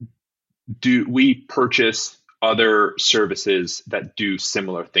purchase other services that do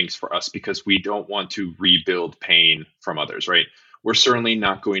similar things for us because we don't want to rebuild pain from others, right? We're certainly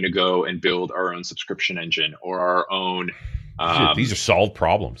not going to go and build our own subscription engine or our own. These are solved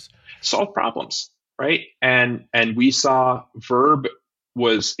problems. Solve problems, right? And we saw Verb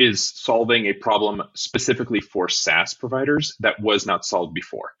is solving a problem specifically for SaaS providers that was not solved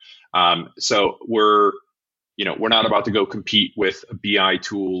before. So we're not about to go compete with a BI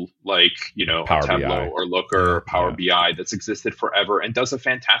tool like, Power Tableau BI. or Looker or Power BI that's existed forever and does a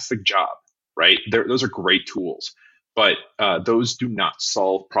fantastic job, right? Those are great tools, but those do not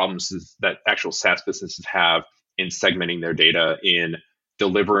solve problems that actual SaaS businesses have in segmenting their data, in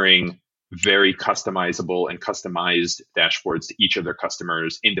delivering very customizable and customized dashboards to each of their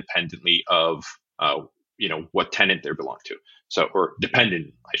customers independently of what tenant they belong to. So, or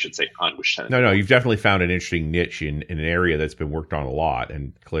dependent, I should say, on which tenant. No, you've definitely found an interesting niche in an area that's been worked on a lot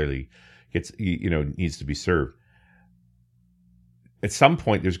and clearly needs to be served. At some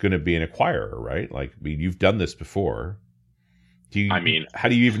point, there's going to be an acquirer, right? Like, you've done this before. How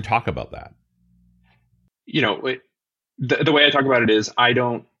do you even talk about that? The way I talk about it is I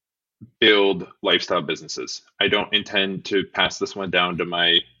don't build lifestyle businesses. I don't intend to pass this one down to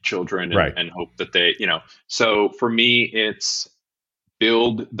my children and hope that they, so for me, it's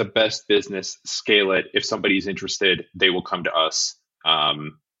build the best business, scale it. If somebody's interested, they will come to us.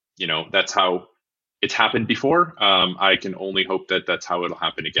 That's how it's happened before. I can only hope that that's how it'll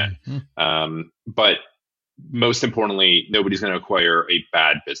happen again. Mm-hmm. But most importantly, nobody's going to acquire a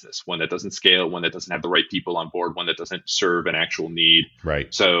bad business, one that doesn't scale, one that doesn't have the right people on board, one that doesn't serve an actual need.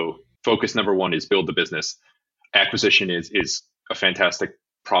 Right. So focus number one is build the business. Acquisition is a fantastic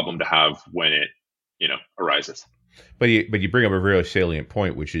problem to have when it, arises. But you bring up a really salient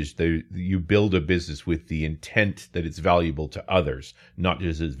point, which is you build a business with the intent that it's valuable to others, not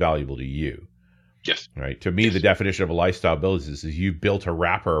just as valuable to you. Yes. Right. To me, the definition of a lifestyle business is you built a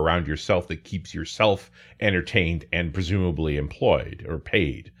wrapper around yourself that keeps yourself entertained and presumably employed or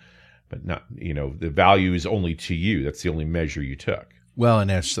paid, but not, the value is only to you. That's the only measure you took. Well, and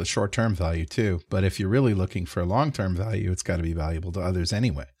there's the short-term value too. But if you're really looking for a long-term value, it's got to be valuable to others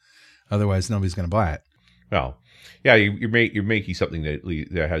anyway. Otherwise, nobody's going to buy it. Well, yeah, you're making something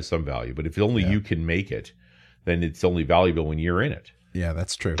that has some value, but if only you can make it, then it's only valuable when you're in it. Yeah,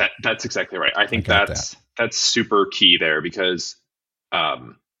 that's true. That's exactly right. I think that's super key there because, a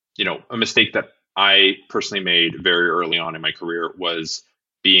mistake that I personally made very early on in my career was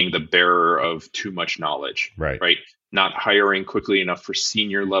being the bearer of too much knowledge. Right. Not hiring quickly enough for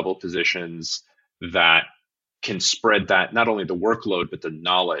senior level positions that can spread that, not only the workload, but the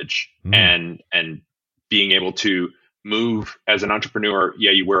knowledge and being able to move as an entrepreneur.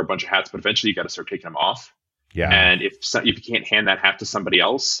 Yeah, you wear a bunch of hats, but eventually you got to start taking them off. Yeah. And if you can't hand that hat to somebody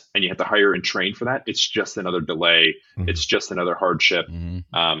else and you have to hire and train for that, it's just another delay. Mm-hmm. It's just another hardship.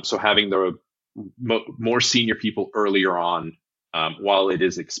 Mm-hmm. So having the more senior people earlier on, while it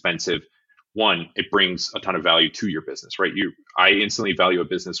is expensive, one, it brings a ton of value to your business, right? I instantly value a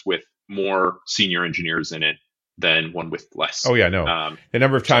business with more senior engineers in it than one with less. Oh yeah, no. The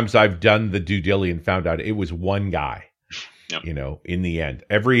number of times I've done the due diligence and found out it was one guy. Yep. In the end,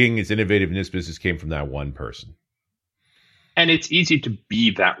 everything is innovative in this business came from that one person. And it's easy to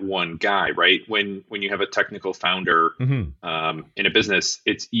be that one guy, right? When you have a technical founder in a business,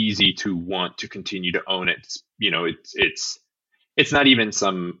 it's easy to want to continue to own it. It's not even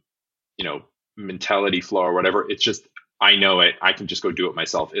some, mentality flaw or whatever. It's just, I know it. I can just go do it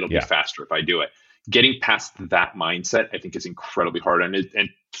myself. It'll be faster if I do it. Getting past that mindset, I think, is incredibly hard. And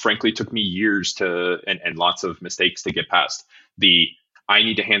frankly, took me years and lots of mistakes to get past. I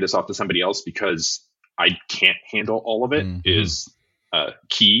need to hand this off to somebody else because I can't handle all of it is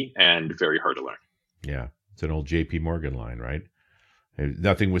key and very hard to learn. Yeah. It's an old JP Morgan line, right?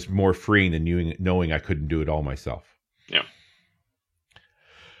 Nothing was more freeing than knowing I couldn't do it all myself. Yeah.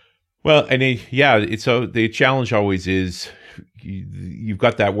 Well, and so the challenge always is you've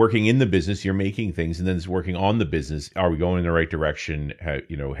got that working in the business, you're making things, and then it's working on the business. Are we going in the right direction?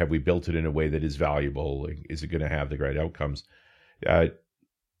 Have we built it in a way that is valuable? Is it going to have the right outcomes?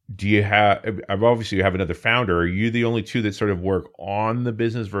 Do you have, obviously you have another founder. Are you the only two that sort of work on the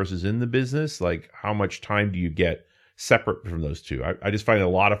business versus in the business? Like how much time do you get separate from those two? I just find a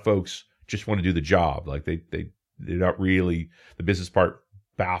lot of folks just want to do the job. Like they're not really, the business part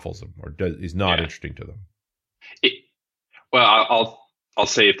baffles them or is not interesting to them. Well, I'll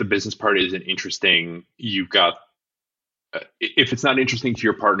say if the business part isn't interesting, you've got if it's not interesting to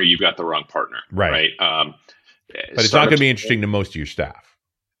your partner, you've got the wrong partner. Right. Right. But it's not going to be interesting to most of your staff.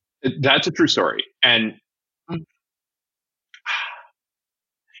 That's a true story. And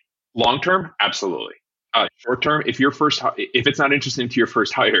long term, absolutely. Short term, if it's not interesting to your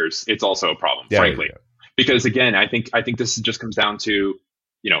first hires, it's also a problem, frankly. Because again, I think this just comes down to,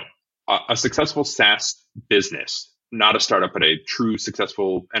 a successful SaaS business, not a startup, but a true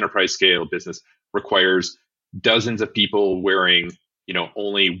successful enterprise scale business, requires dozens of people wearing,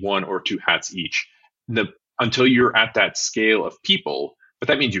 only one or two hats each. Until you're at that scale of people, but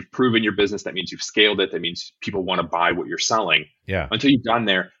that means you've proven your business. That means you've scaled it. That means people want to buy what you're selling. Yeah. Until you've gotten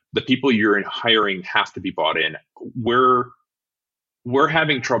there, the people you're hiring have to be bought in. We're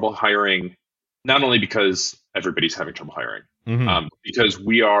having trouble hiring, not only because everybody's having trouble hiring, because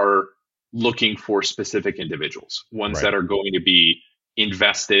we are looking for specific individuals, ones that are going to be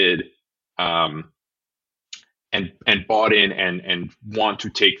invested and bought in and want to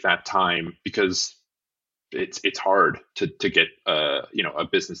take that time, because it's hard to get a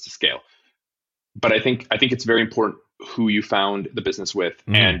business to scale. But I think it's very important who you found the business with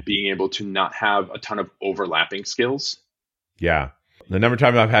and being able to not have a ton of overlapping skills. Yeah. The number of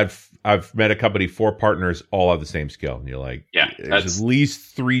times I've met a company, 4 partners, all have the same skill. And you're like, there's at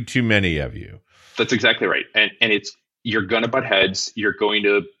least 3 too many of you. That's exactly right. And you're going to butt heads. You're going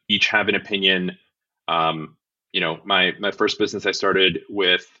to each have an opinion. My first business I started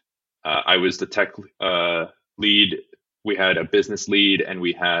with, I was the tech lead. We had a business lead and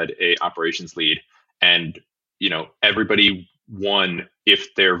we had a operations lead. And, everybody won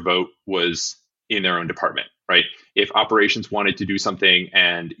if their vote was in their own department, right? If operations wanted to do something,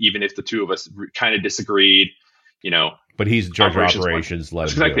 and even if the two of us kind of disagreed, but he's in charge of operations.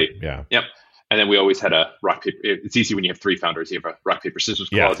 Exactly. Yeah. Yep. And then we always had a rock, paper. It's easy when you have 3 founders. You have a rock, paper, scissors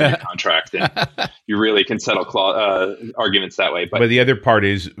clause in your contract, and you really can settle arguments that way. But the other part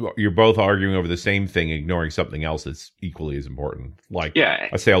is you're both arguing over the same thing, ignoring something else that's equally as important, like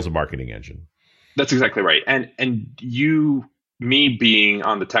a sales and marketing engine. That's exactly right. And me being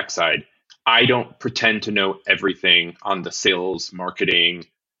on the tech side, I don't pretend to know everything on the sales, marketing,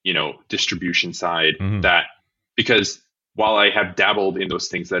 distribution side, because while I have dabbled in those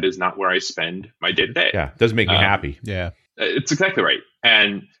things, that is not where I spend my day to day. Yeah, it doesn't make me happy. Yeah, it's exactly right.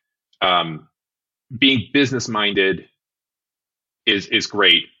 And being business minded is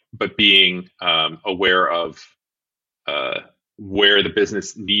great, but being aware of where the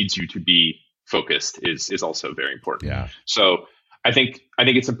business needs you to be focused is also very important. Yeah. So I think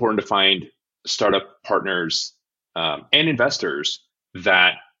it's important to find startup partners and investors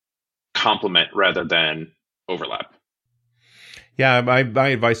that complement rather than overlap. Yeah, my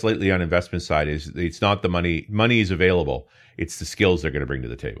advice lately on investment side is it's not the money. Money is available. It's the skills they're going to bring to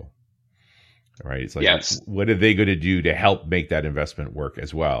the table. All right. It's like, what are they going to do to help make that investment work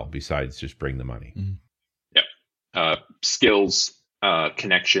as well, besides just bring the money? Yep. Skills,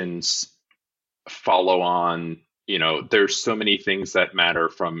 connections, follow on. There's so many things that matter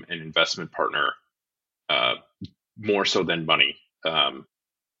from an investment partner, more so than money.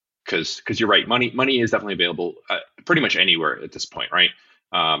 Because you're right, money is definitely available pretty much anywhere at this point, right?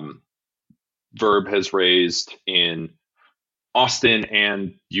 Verb has raised in Austin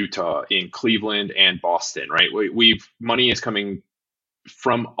and Utah, in Cleveland and Boston, right? Money is coming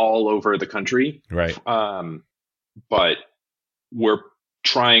from all over the country, right? But we're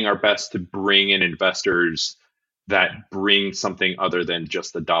trying our best to bring in investors that bring something other than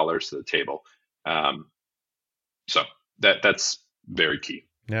just the dollars to the table. So that's very key.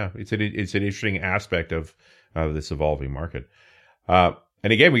 Yeah, it's an interesting aspect of this evolving market.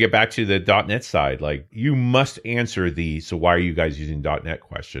 And again, we get back to the .NET side. Like, you must answer so why are you guys using .NET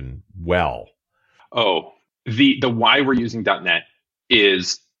question well? Oh, the why we're using .NET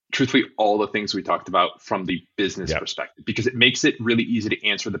is truthfully all the things we talked about from the business perspective, because it makes it really easy to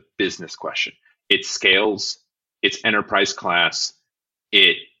answer the business question. It scales, it's enterprise class,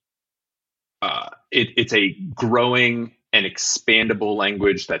 it's a growing and expandable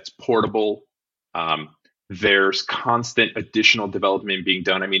language that's portable. There's constant additional development being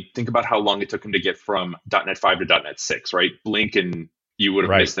done. I mean, think about how long it took them to get from .NET 5 to .NET 6, right? Blink and you would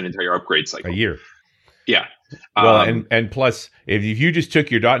have missed an entire upgrade cycle. A year. Yeah. Well, and plus, if you just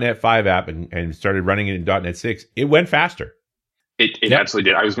took your .NET 5 app and started running it in .NET 6, it went faster. It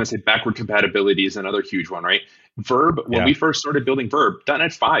absolutely did. I was going to say backward compatibility is another huge one, right? Verb, when we first started building Verb,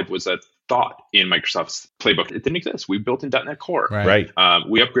 .NET 5 was a thought in Microsoft's playbook. It didn't exist. We built in .NET Core. Right.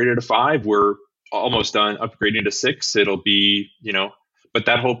 We upgraded to 5. We're almost done upgrading to 6. It'll be, but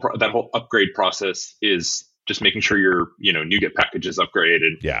that whole upgrade process is just making sure your, NuGet package is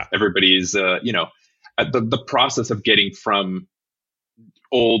upgraded. Yeah. Everybody's, the process of getting from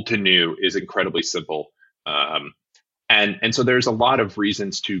old to new is incredibly simple. And so there's a lot of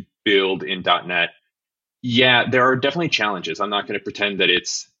reasons to build in .NET. Yeah, there are definitely challenges. I'm not going to pretend that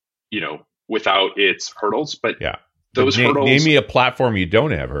it's, without its hurdles, but Yeah. those hurdles. Name me a platform you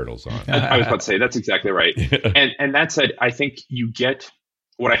don't have hurdles on. I was about to say, that's exactly right. And that said, I think you get,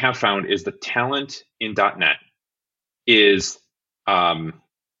 what I have found is the talent in .NET is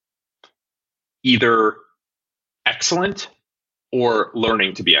either excellent or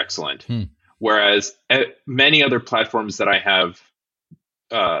learning to be excellent. Whereas at many other platforms that I have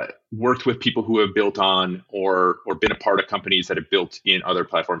worked with people who have built on or been a part of companies that have built in other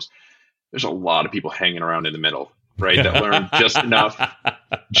platforms, there's a lot of people hanging around in the middle, right? That learn just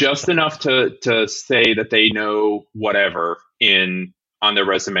enough to say that they know whatever on their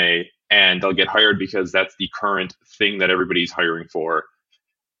resume, and they'll get hired because that's the current thing that everybody's hiring for.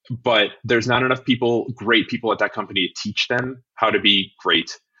 But there's not enough great people at that company to teach them how to be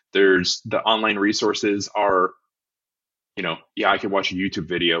great. There's the online resources are, I can watch a YouTube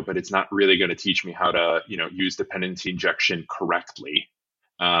video, but it's not really going to teach me how to, use dependency injection correctly.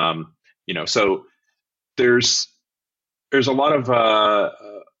 So there's a lot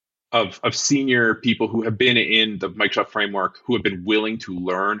of senior people who have been in the Microsoft framework who have been willing to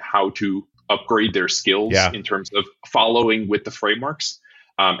learn how to upgrade their skills in terms of following with the frameworks.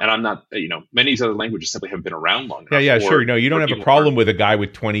 And I'm not, many of these other languages simply haven't been around long enough. Yeah, sure. No, you don't have a problem with a guy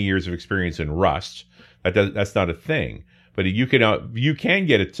with 20 years of experience in Rust. That's not a thing. But you can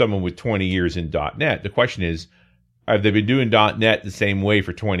get someone with 20 years in .NET. The question is, have they been doing .NET the same way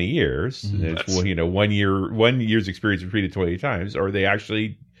for 20 years? It's, 1 year's experience repeated 20 times. Or are they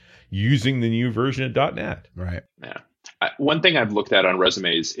actually using the new version of .NET? Right. Yeah. One thing I've looked at on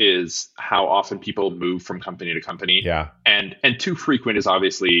resumes is how often people move from company to company. Yeah. And too frequent is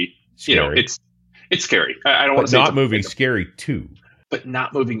obviously, scary. It's scary. I don't want to say not moving scary too. But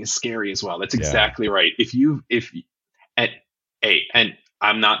not moving is scary as well. That's exactly right. And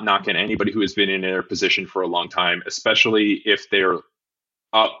I'm not knocking anybody who has been in their position for a long time, especially if they're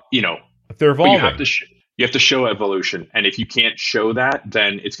if they're evolving. You have to show evolution. And if you can't show that,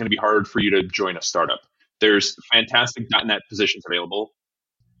 then it's going to be hard for you to join a startup. There's fantastic .NET positions available.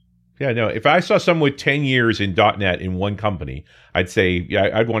 Yeah, no. If I saw someone with 10 years in .NET in one company, I'd say,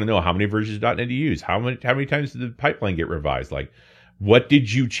 I'd want to know how many versions of .NET you use. How many times did the pipeline get revised? Like, what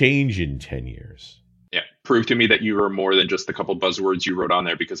did you change in 10 years? Yeah, prove to me that you were more than just a couple buzzwords you wrote on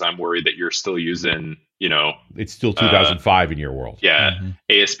there, because I'm worried that you're still using, It's still 2005 in your world. Yeah,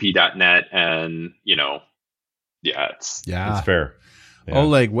 ASP.NET and, it's fair. Yeah.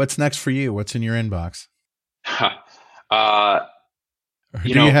 Oleg, what's next for you? What's in your inbox? Do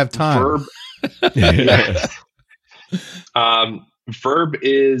you have time? Verb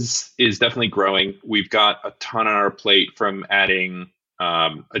is definitely growing. We've got a ton on our plate, from adding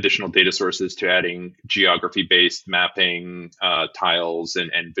additional data sources to adding geography-based mapping, tiles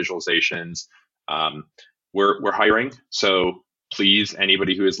and visualizations. We're hiring, so please,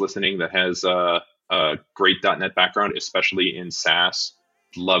 anybody who is listening that has a great .NET background, especially in SaaS,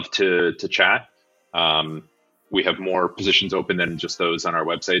 love to chat. We have more positions open than just those on our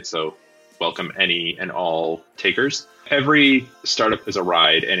website, so welcome any and all takers. Every startup is a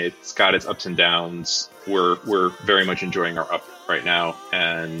ride, and it's got its ups and downs. We're very much enjoying our up right now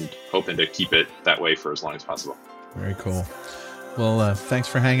and hoping to keep it that way for as long as possible. Very cool. Well, thanks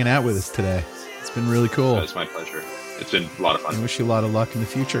for hanging out with us today. It's been really cool. It's my pleasure. It's been a lot of fun. I wish you a lot of luck in the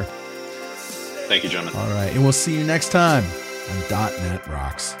future. Thank you, gentlemen. All right, and we'll see you next time on .NET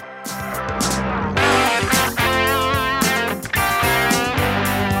Rocks.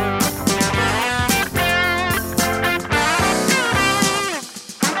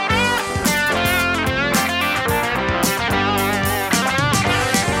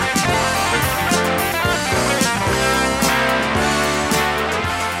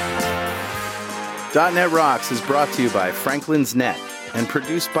 .NET Rocks is brought to you by Franklin's Net and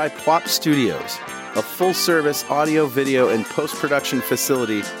produced by Plop Studios, a full-service audio, video, and post-production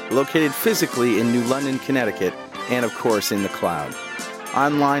facility located physically in New London, Connecticut, and of course in the cloud.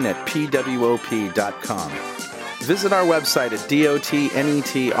 Online at pwop.com. Visit our website at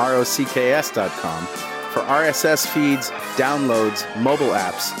dotnetrocks.com for RSS feeds, downloads, mobile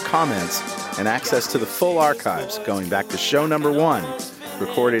apps, comments, and access to the full archives going back to show number 1,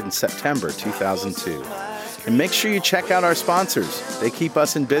 recorded in September 2002. And make sure you check out our sponsors. They keep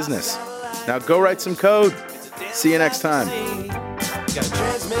us in business. Now go write some code. See you next time. Got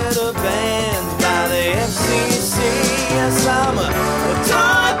transmitter banned by the FCC. Yes, I'm a